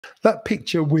That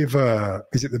picture with,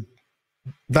 is it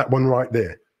that one right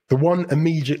there? The one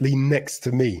immediately next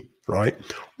to me, right?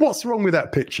 What's wrong with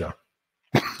that picture?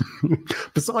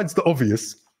 Besides the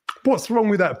obvious, what's wrong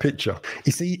with that picture?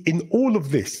 You see, in all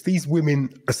of this, these women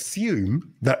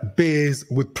assume that bears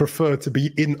would prefer to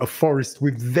be in a forest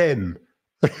with them.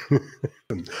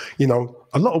 You know,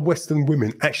 a lot of Western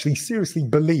women actually seriously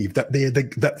believe that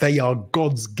that they are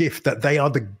God's gift, that they are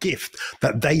the gift,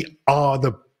 that they are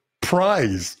the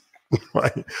prize,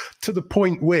 right? To the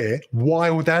point where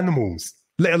wild animals,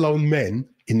 let alone men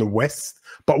in the West,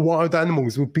 but wild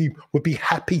animals would be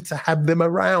happy to have them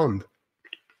around.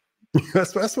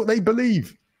 That's what they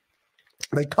believe.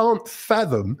 They can't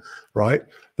fathom, right,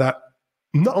 that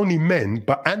not only men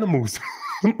but animals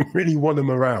really want them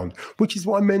around, which is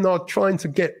why men are trying to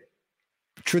get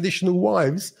traditional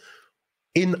wives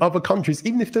in other countries,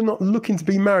 even if they're not looking to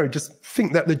be married. Just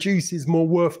think that the juice is more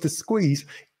worth the squeeze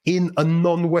in a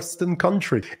non-Western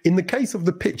country. In the case of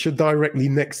the picture directly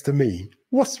next to me,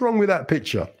 what's wrong with that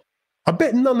picture? I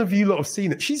bet none of you lot have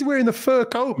seen it. She's wearing a fur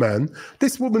coat, man.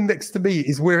 This woman next to me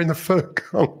is wearing a fur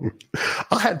coat.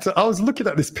 I was looking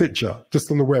at this picture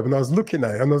just on the web, and I was looking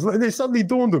at it, and I was like, it suddenly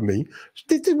dawned on me,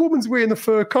 this woman's wearing a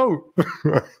fur coat.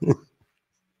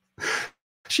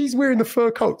 She's wearing a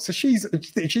fur coat. So she's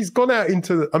gone out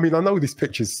into, I mean, I know this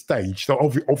picture's staged, so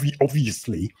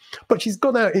obviously, but she's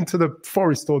gone out into the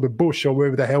forest or the bush or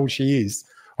wherever the hell she is,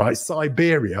 right,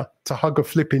 Siberia, to hug a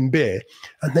flipping bear,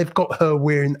 and they've got her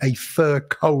wearing a fur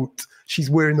coat. She's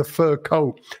wearing a fur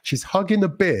coat. She's hugging a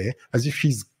bear as if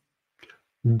she's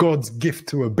God's gift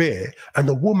to a bear, and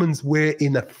the woman's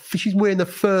she's wearing a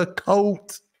fur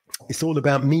coat. It's all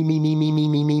about me, me, me, me, me,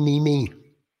 me, me, me, me.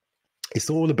 It's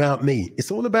all about me.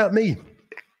 It's all about me.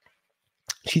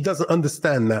 She doesn't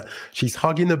understand that she's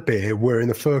hugging a bear wearing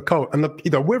a fur coat. And,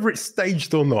 you know, whether it's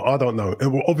staged or not, I don't know.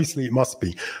 Well, obviously it must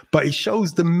be. But it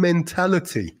shows the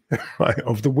mentality, right,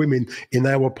 of the women in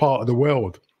our part of the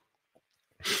world.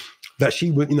 That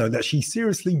she would, you know, that she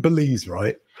seriously believes,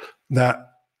 right, that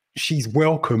she's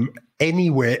welcome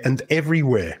anywhere and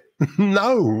everywhere.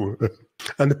 No.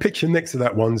 And the picture next to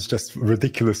that one's just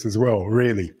ridiculous as well,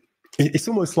 really. It's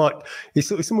almost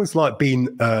like being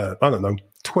I don't know,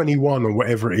 21 or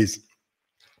whatever it is,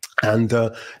 and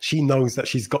she knows that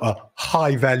she's got a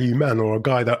high value man or a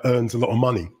guy that earns a lot of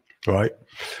money, right?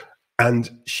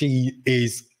 And she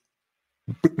is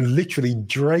literally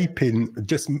draping,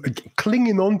 just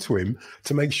clinging onto him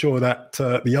to make sure that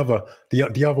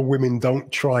the other women don't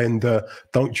try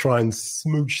and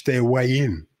smooch their way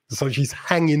in. So she's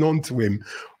hanging onto him,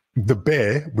 the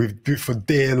bear, for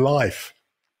dear life.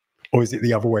 Or is it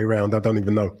the other way around? I don't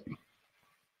even know.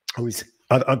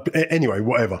 Anyway,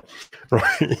 whatever.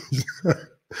 Right.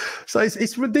 So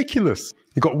it's ridiculous.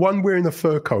 You've got one wearing a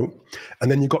fur coat,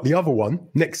 and then you've got the other one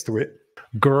next to it,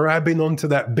 grabbing onto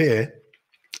that bear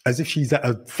as if she's at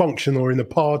a function or in a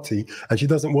party, and she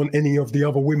doesn't want any of the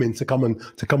other women to come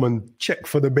and check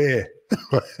for the bear.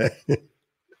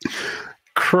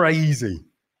 Crazy.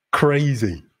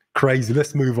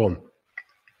 Let's move on.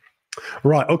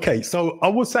 Right, okay, so I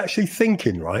was actually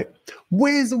thinking, right,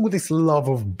 where's all this love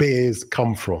of bears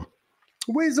come from?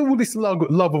 Where's all this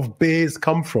love of bears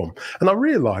come from? And I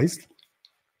realized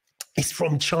it's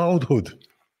from childhood.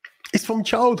 It's from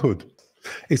childhood.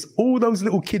 It's all those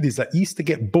little kiddies that used to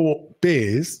get bought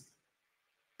bears,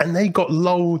 and they got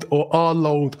lulled or are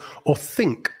lulled or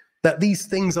think that these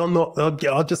things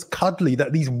are just cuddly,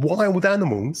 that these wild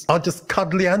animals are just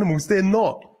cuddly animals. They're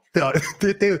not.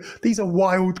 These are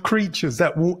wild creatures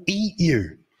that will eat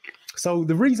you. So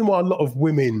the reason why a lot of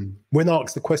women, when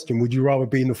asked the question, would you rather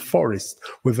be in the forest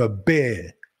with a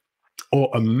bear or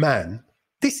a man?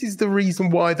 This is the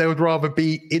reason why they would rather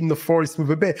be in the forest with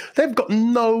a bear. They've got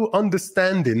no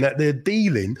understanding that they're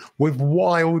dealing with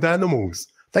wild animals.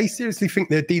 They seriously think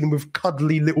they're dealing with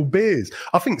cuddly little bears.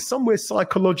 I think somewhere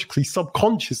psychologically,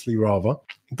 subconsciously rather,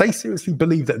 they seriously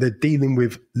believe that they're dealing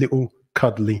with little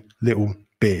cuddly little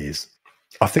bears.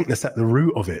 I think that's at the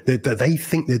root of it. They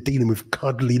think they're dealing with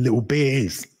cuddly little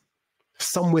bears.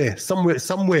 Somewhere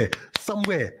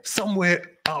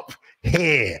up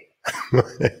here.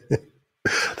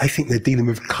 They think they're dealing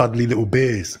with cuddly little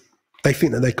bears. They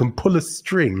think that they can pull a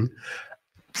string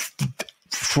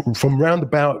from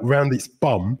round its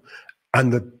bum,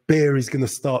 and the bear is going to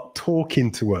start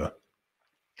talking to her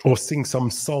or sing some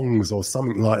songs or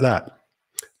something like that.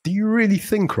 Do you really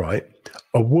think, right,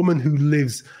 a woman who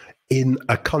lives in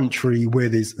a country where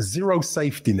there's zero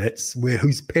safety nets,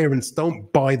 whose parents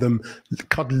don't buy them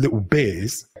cuddly little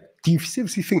bears, do you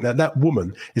seriously think that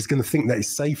woman is going to think that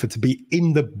it's safer to be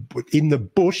in the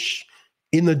bush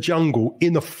in a jungle,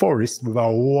 in a forest with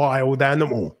a wild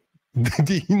animal.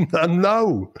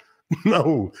 No,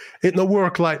 no, it don't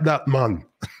work like that, man.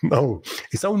 No,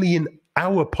 it's only in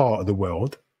our part of the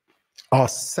world, our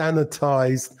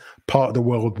sanitized part of the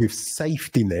world with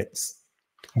safety nets,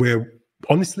 where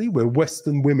honestly, where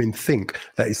Western women think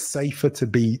that it's safer to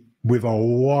be with a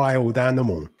wild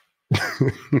animal.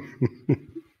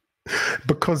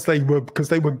 because they were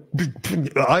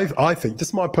I think,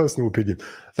 just my personal opinion,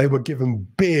 they were given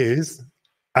bears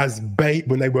as bait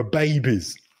when they were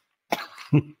babies.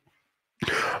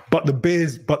 but the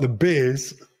bears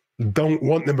don't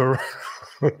want them around.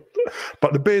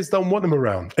 But the bears don't want them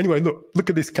around. Anyway, look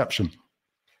at this caption.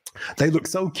 They look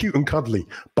so cute and cuddly,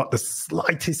 but the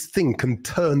slightest thing can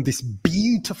turn this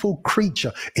beautiful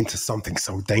creature into something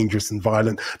so dangerous and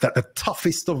violent that the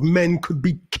toughest of men could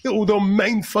be killed or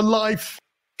maimed for life.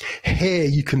 Here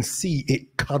you can see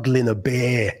it cuddling a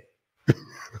bear.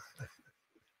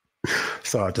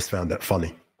 So I just found that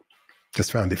funny.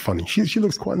 Just found it funny. She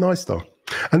looks quite nice though.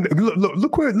 And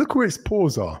look where its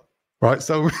paws are. Right.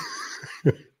 So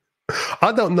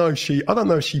I don't know if she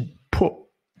put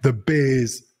the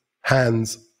bear's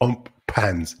paws.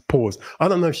 I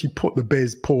don't know if she put the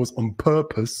bear's paws on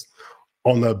purpose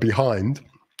on her behind,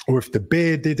 or if the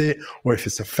bear did it, or if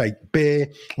it's a fake bear,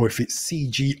 or if it's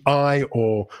CGI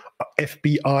or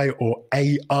FBI or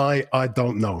AI. I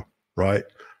don't know, right?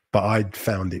 But I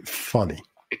found it funny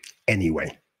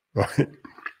anyway, right?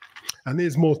 And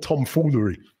there's more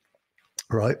tomfoolery,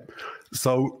 right?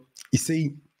 So you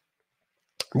see,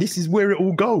 this is where it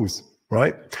all goes,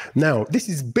 right? Now, this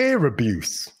is bear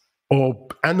abuse or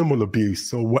animal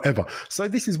abuse or whatever. So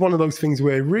this is one of those things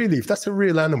where really, if that's a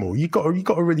real animal, you got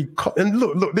to really and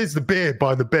look, there's the bear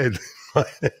by the bed.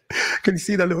 Can you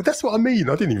see that little? That's what I mean.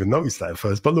 I didn't even notice that at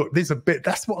first, but look, there's a bit.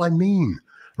 That's what I mean,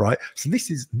 right? So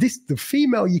the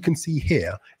female you can see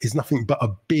here is nothing but a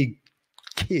big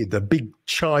kid, a big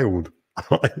child.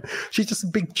 Right? She's just a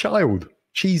big child.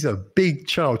 She's a big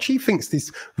child. She thinks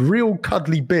this real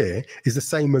cuddly bear is the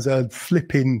same as a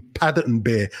flipping Paddington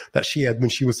bear that she had when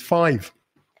she was 5.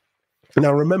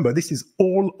 Now, remember, this is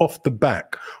all off the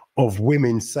back of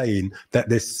women saying that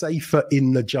they're safer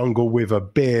in the jungle with a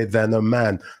bear than a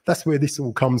man. That's where this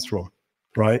all comes from,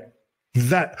 right?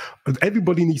 That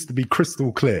everybody needs to be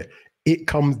crystal clear.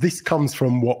 This comes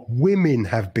from what women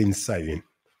have been saying.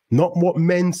 Not what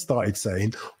men started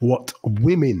saying, what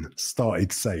women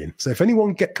started saying. So if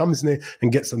anyone comes in there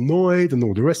and gets annoyed and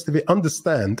all the rest of it,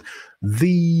 understand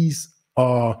this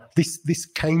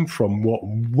came from what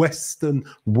Western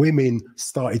women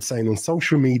started saying on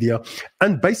social media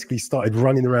and basically started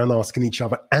running around asking each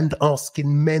other and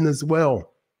asking men as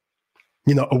well.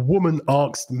 You know, a woman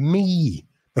asked me,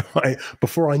 right,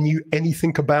 before I knew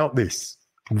anything about this.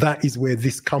 That is where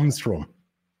this comes from.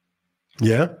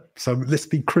 Yeah. So let's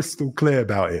be crystal clear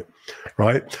about it,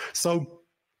 right? So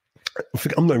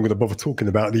I'm not even going to bother talking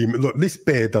about look, this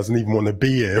bear doesn't even want to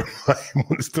be here. Right?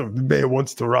 The bear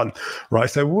wants to run, right?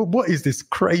 So what is this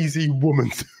crazy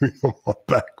woman doing on my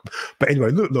back? But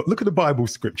anyway, look at the Bible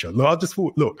scripture. Look, I just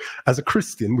thought, as a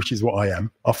Christian, which is what I am,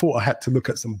 I thought I had to look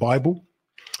at some Bible.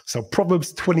 So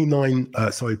Proverbs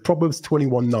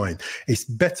 21:9. It's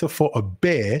better for a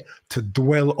bear to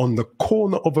dwell on the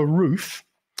corner of a roof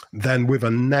than with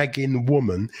a nagging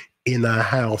woman in a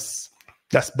house.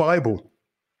 That's Bible.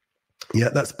 Yeah,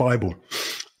 that's Bible.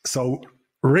 So,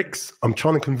 Rix, I'm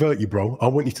trying to convert you, bro. I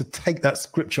want you to take that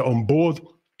scripture on board.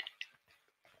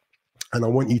 And I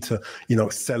want you to,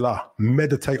 Selah,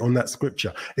 meditate on that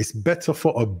scripture. It's better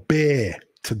for a bear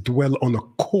to dwell on a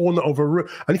corner of a roof.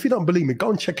 And if you don't believe me, go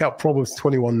and check out Proverbs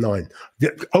 21:9.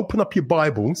 Open up your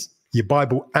Bibles, your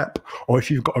Bible app, or if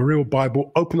you've got a real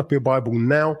Bible, open up your Bible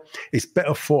now. It's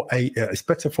better for a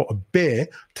bear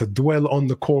to dwell on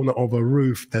the corner of a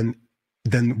roof than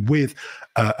with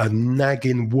a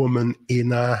nagging woman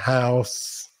in a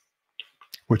house,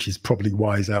 which is probably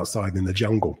why he's outside in the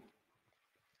jungle.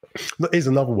 Look, here's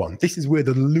another one. This is where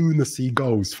the lunacy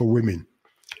goes for women.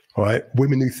 All right,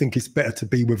 women who think it's better to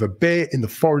be with a bear in the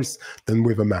forest than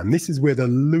with a man. This is where the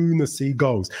lunacy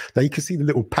goes. Now you can see the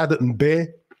little Paddington bear,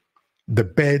 the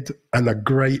bed, and a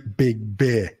great big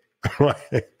bear.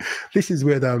 Right, this is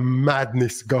where the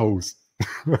madness goes.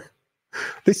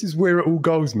 This is where it all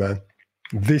goes, man.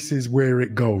 This is where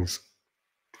it goes.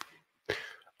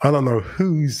 I don't know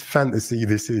whose fantasy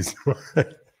this is.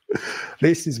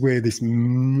 This is where this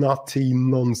nutty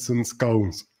nonsense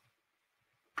goes.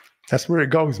 That's where it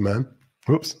goes, man.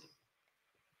 Whoops.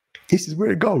 This is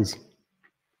where it goes.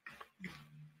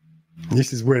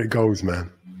 This is where it goes, man.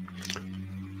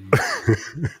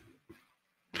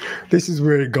 This is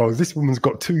where it goes. This woman's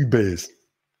got 2 bears.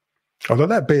 Although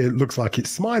that bear looks like it's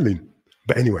smiling.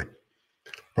 But anyway,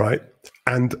 right?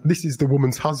 And this is the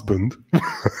woman's husband.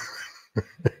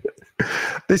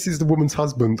 This is the woman's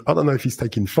husband. I don't know if he's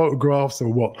taking photographs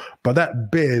or what, but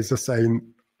that bears are saying,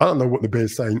 I don't know what the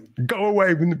bear's saying, go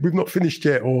away, we've not finished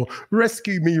yet, or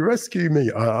rescue me.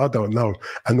 I don't know.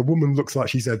 And the woman looks like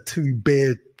she's had 2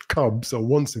 bear cubs or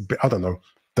wants a bit. I don't know.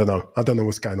 I don't know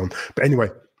what's going on. But anyway,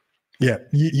 yeah,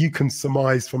 you can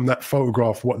surmise from that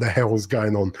photograph what the hell's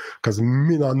going on. Because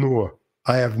Minanur,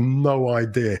 I have no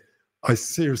idea. I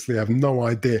seriously have no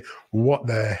idea what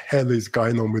the hell is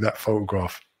going on with that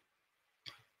photograph.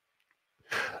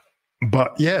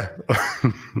 But yeah.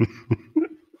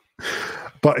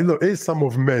 But look, here's some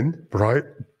of men, right?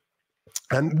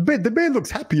 And the bear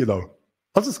looks happier, though.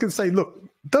 I was just going to say, look,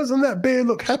 doesn't that bear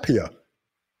look happier?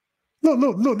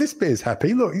 Look, this bear's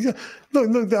happy. Look, I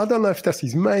don't know if that's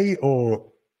his mate or...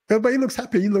 But he looks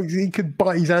happy. He could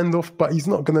bite his hand off, but he's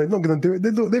not gonna do it.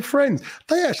 They're friends.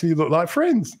 They actually look like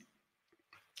friends.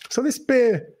 So this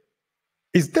bear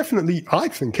is definitely, I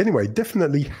think anyway,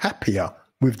 definitely happier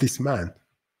with this man.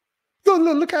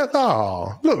 Look at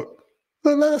that. Look,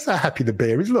 that's how happy the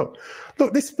bear is. Look,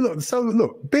 this proves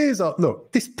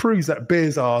that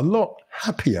bears are a lot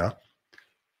happier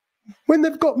when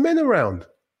they've got men around.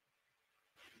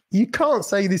 You can't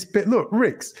say this bear, look,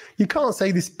 Rix, you can't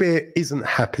say this bear isn't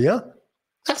happier.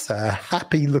 That's a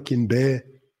happy looking bear.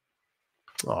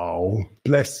 Oh,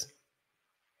 bless.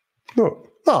 Look,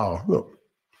 look.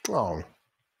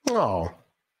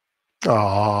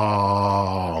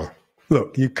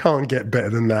 Look, you can't get better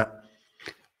than that.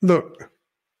 Look,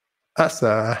 that's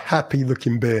a happy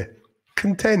looking bear.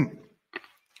 Content.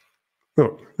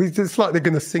 Look, it's like they're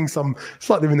going to sing some, it's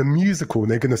like they're in a musical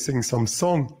and they're going to sing some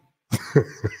song.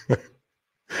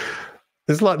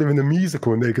 It's like they're in a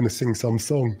musical and they're going to sing some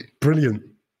song. Brilliant.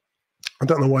 I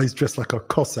don't know why he's dressed like a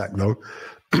Cossack though.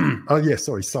 Oh yeah,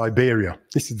 sorry, Siberia.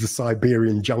 This is the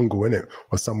Siberian jungle, isn't it?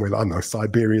 Or somewhere, I don't know,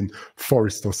 Siberian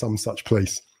forest or some such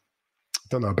place.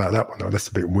 Don't know about that one though. That's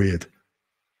a bit weird.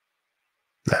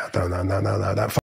 No. That